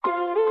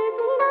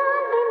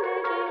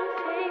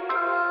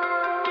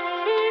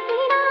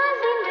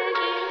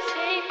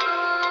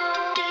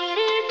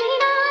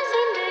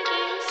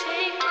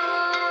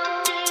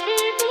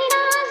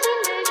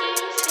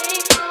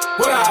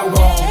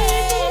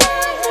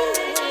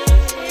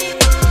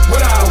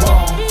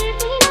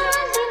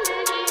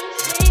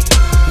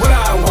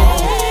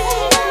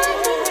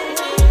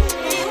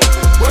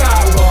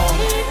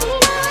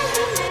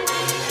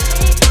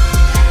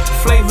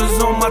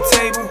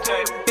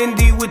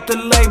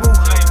label.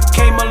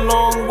 Came a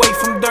long way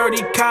from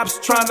dirty cops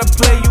trying to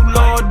play you.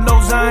 Lord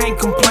knows I ain't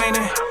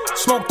complaining.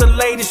 Smoked the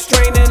latest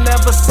strain, and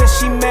ever since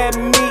she met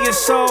me,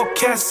 it's all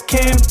Kess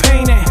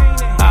campaigning.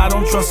 I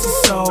don't trust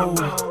a soul,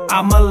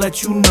 I'ma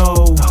let you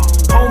know.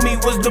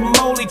 Homie was the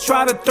molly,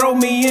 tried to throw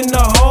me in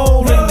the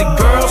hole. And the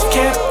girls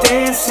kept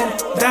dancing,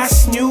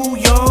 that's New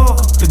York.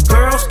 The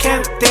girls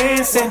kept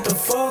dancing, the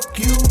fuck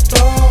you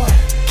thought?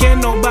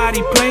 Can't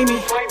nobody play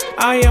me,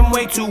 I am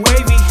way too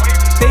wavy.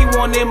 They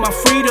wanted my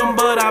freedom,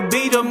 but I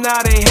beat them,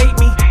 now they hate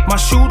me. My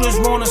shooters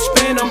wanna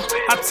spin them.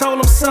 I told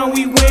them, son,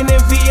 we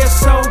winning.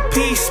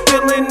 VSOP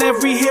spilling,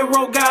 every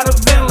hero got a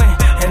villain.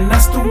 And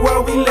that's the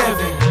world we live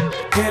in.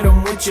 Hit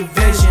them with your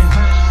vision.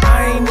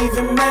 I ain't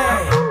even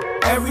mad,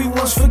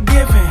 everyone's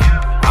forgiving.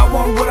 I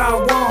want what I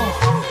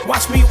want,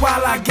 watch me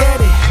while I get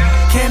it.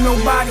 Can't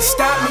nobody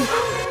stop me,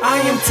 I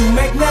am too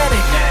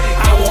magnetic.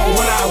 I want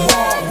what I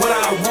want, what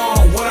I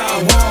want, what I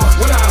want,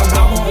 what I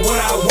want, what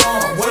I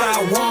want, what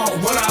I want,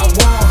 what I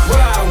want,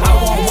 what I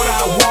want, what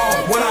I want,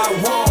 what I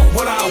want,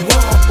 what I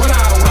want, what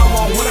I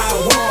want, what I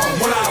want,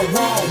 what I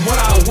want, what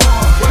I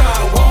want, what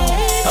I want.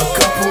 A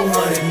couple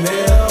 $100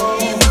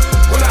 million,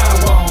 what I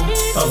want.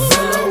 A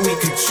villa we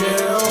could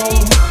chill,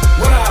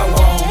 what I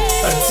want.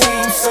 A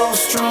team so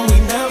strong we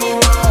never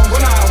wrong,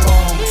 what I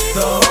want.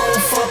 The whole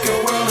fucking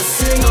world to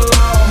sing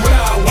along, what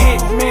I want.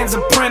 Hitman's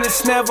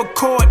apprentice, never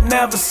caught,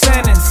 never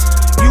sentenced.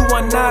 You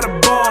are not a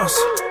boss,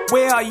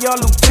 where are your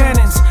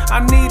lieutenants? I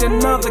need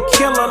another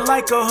killer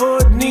like a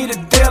hood need a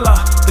dealer.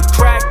 The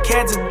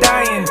crackheads are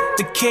dying,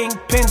 the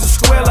kingpin's a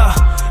squiller.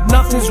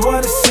 Nothing's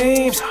what it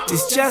seems,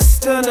 it's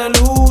just an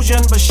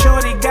illusion. But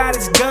shorty got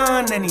his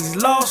gun and he's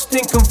lost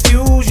in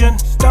confusion.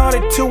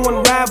 Started to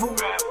unravel,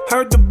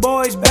 heard the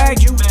boys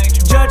bag you.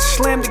 Judge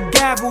slammed the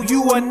gavel,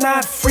 you are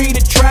not free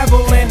to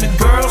travel. And the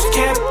girls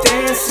kept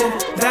dancing,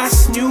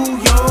 that's New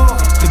York.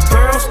 The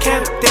girls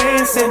kept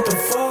dancing, the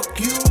fuck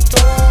you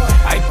thought?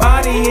 I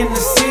party in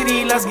the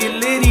city, let's get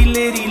litty,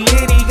 litty,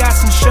 litty. Got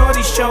some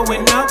shorties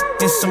showing up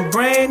and some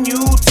brand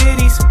new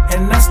titties.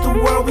 And that's the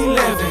world we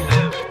live in.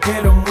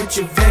 Hit them with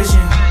your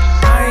vision.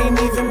 I ain't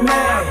even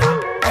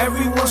mad,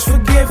 everyone's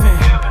forgiving.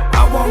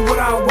 I want what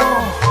I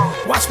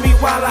want, watch me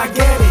while I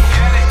get it.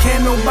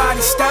 Can't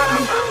nobody stop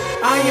me,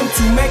 I am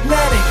too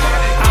magnetic.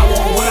 I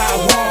want what I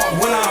want,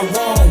 what I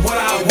want, what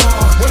I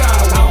want, what I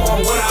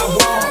want, what I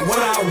want, what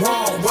I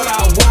want, what I want, what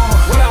I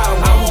want,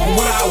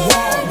 what I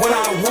want, what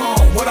I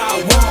want, what I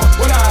want,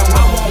 what I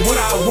want, what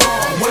I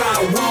want, what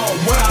I want,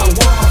 what I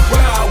want,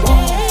 what I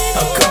want.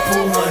 A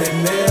couple $100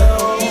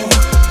 million,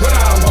 what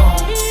I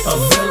want. A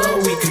villa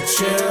we could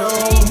chill,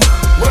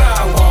 what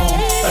I want.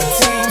 A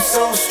team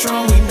so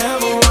strong we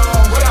never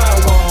wrong, what I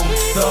want.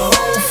 The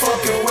whole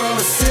fucking world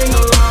to sing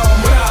along,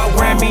 what I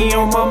want. Grammy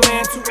on my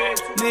mantle,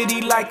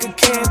 litty like a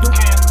candle.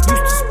 Used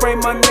to spray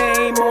my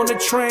name on the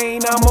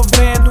train, I'm a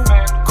vandal.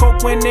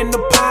 Coke went in the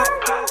pot,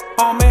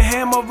 Arm &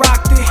 Hammer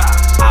rocked it.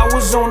 I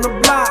was on the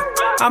block,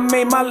 I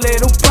made my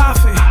little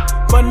profit.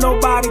 But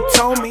nobody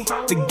told me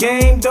the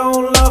game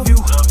don't love you.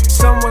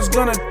 Someone's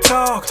gonna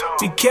talk,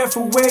 be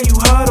careful where you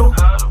huddle.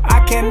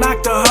 I can't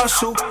knock the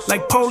hustle,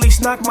 like police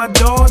knock my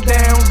door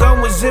down.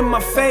 Gun was in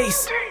my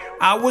face,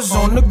 I was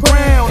on the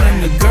ground.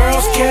 And the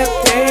girls kept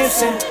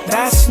dancing,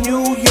 that's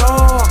New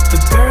York. The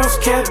girls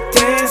kept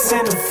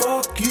dancing, the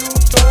fuck you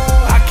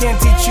thought? I can't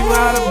teach you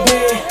how to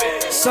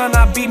bid, son,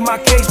 I beat my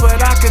case.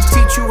 But I could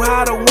teach you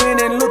how to win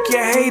and look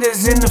your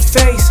haters in the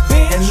face.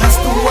 And that's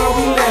the world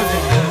we live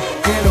in.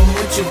 Hit them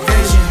with your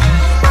vision,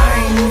 I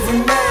ain't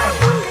even mad,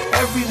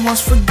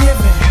 everyone's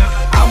forgiving.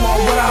 I want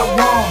what I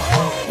want,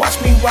 watch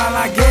me while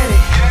I get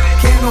it.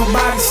 Can't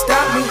nobody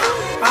stop me,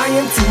 I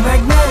am too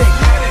magnetic.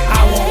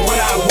 I want what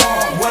I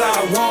want, what I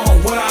want.